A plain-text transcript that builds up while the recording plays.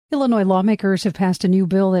Illinois lawmakers have passed a new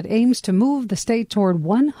bill that aims to move the state toward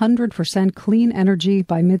 100% clean energy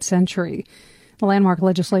by mid-century. The landmark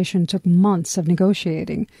legislation took months of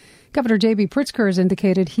negotiating. Governor J.B. Pritzker has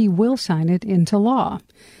indicated he will sign it into law.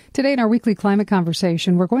 Today in our weekly climate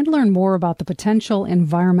conversation, we're going to learn more about the potential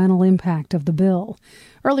environmental impact of the bill.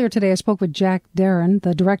 Earlier today, I spoke with Jack Darin,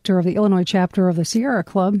 the director of the Illinois chapter of the Sierra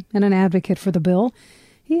Club and an advocate for the bill.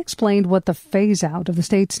 He explained what the phase-out of the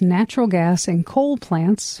state's natural gas and coal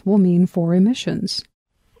plants will mean for emissions.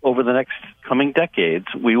 Over the next coming decades,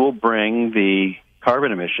 we will bring the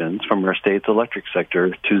carbon emissions from our state's electric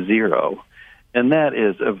sector to zero. And that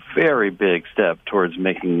is a very big step towards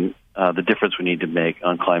making the difference we need to make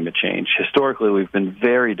on climate change. Historically, we've been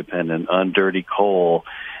very dependent on dirty coal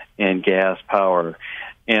and gas power,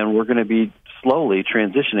 and we're going to be slowly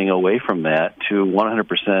transitioning away from that to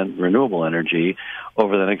 100% renewable energy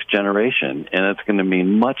over the next generation. And it's going to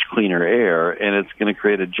mean much cleaner air, and it's going to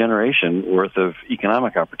create a generation worth of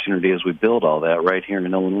economic opportunity as we build all that right here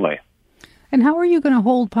in Illinois. And how are you going to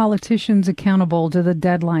hold politicians accountable to the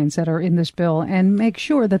deadlines that are in this bill and make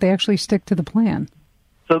sure that they actually stick to the plan?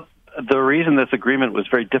 So the reason this agreement was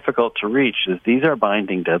very difficult to reach is these are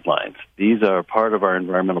binding deadlines. These are part of our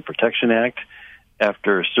Environmental Protection Act.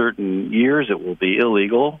 After certain years, it will be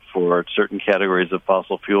illegal for certain categories of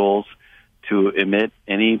fossil fuels to emit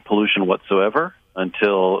any pollution whatsoever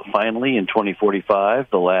until finally in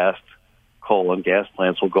 2045, the last coal and gas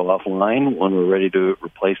plants will go offline when we're ready to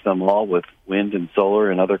replace them all with wind and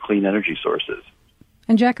solar and other clean energy sources.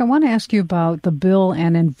 And Jack, I want to ask you about the bill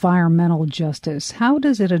and environmental justice. How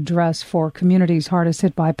does it address for communities hardest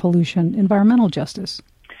hit by pollution environmental justice?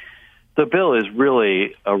 The bill is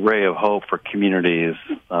really a ray of hope for communities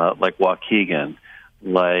like Waukegan,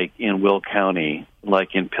 like in Will County,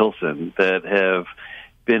 like in Pilsen, that have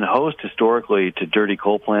been host historically to dirty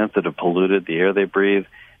coal plants that have polluted the air they breathe.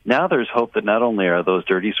 Now there's hope that not only are those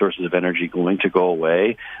dirty sources of energy going to go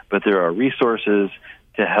away, but there are resources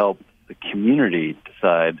to help the community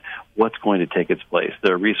decide what's going to take its place.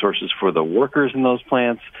 There are resources for the workers in those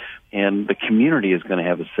plants, and the community is going to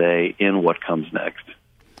have a say in what comes next.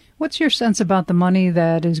 What's your sense about the money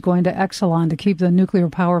that is going to Exelon to keep the nuclear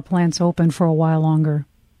power plants open for a while longer?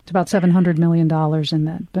 It's about $700 million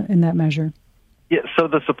in that measure. Yeah, so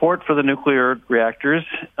the support for the nuclear reactors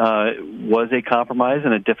was a compromise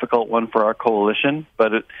and a difficult one for our coalition,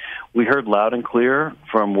 but we heard loud and clear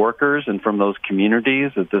from workers and from those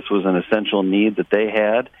communities that this was an essential need that they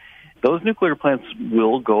had. Those nuclear plants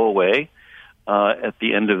will go away at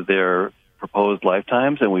the end of their proposed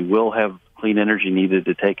lifetimes, and we will have clean energy needed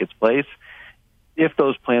to take its place. If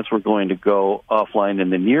those plants were going to go offline in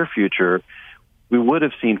the near future, we would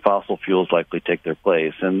have seen fossil fuels likely take their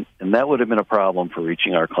place, and that would have been a problem for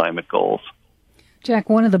reaching our climate goals. Jack,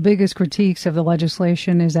 one of the biggest critiques of the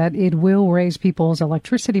legislation is that it will raise people's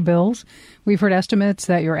electricity bills. We've heard estimates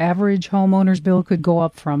that your average homeowner's bill could go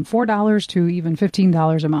up from $4 to even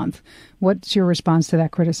 $15 a month. What's your response to that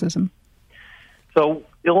criticism? So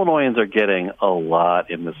Illinoisans are getting a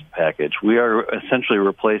lot in this package. We are essentially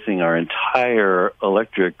replacing our entire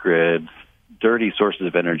electric grid, dirty sources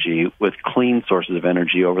of energy, with clean sources of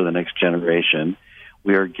energy over the next generation.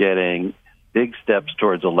 We are getting big steps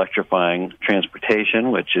towards electrifying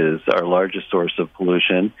transportation, which is our largest source of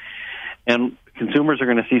pollution. And consumers are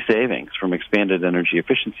going to see savings from expanded energy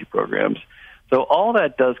efficiency programs. So all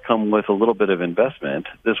that does come with a little bit of investment.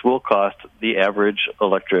 This will cost the average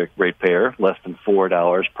electric ratepayer less than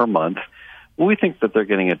 $4 per month. We think that they're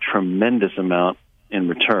getting a tremendous amount in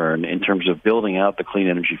return in terms of building out the clean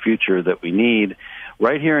energy future that we need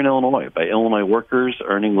right here in Illinois by Illinois workers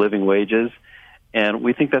earning living wages. And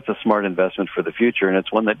we think that's a smart investment for the future, and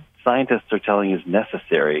it's one that scientists are telling is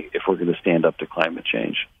necessary if we're going to stand up to climate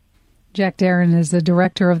change. Jack Darin is the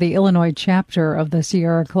director of the Illinois chapter of the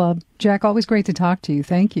Sierra Club. Jack, always great to talk to you.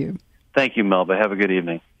 Thank you. Thank you, Melba. Have a good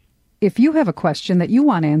evening. If you have a question that you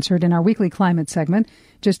want answered in our weekly climate segment,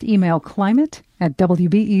 just email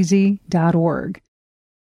climate@wbez.org.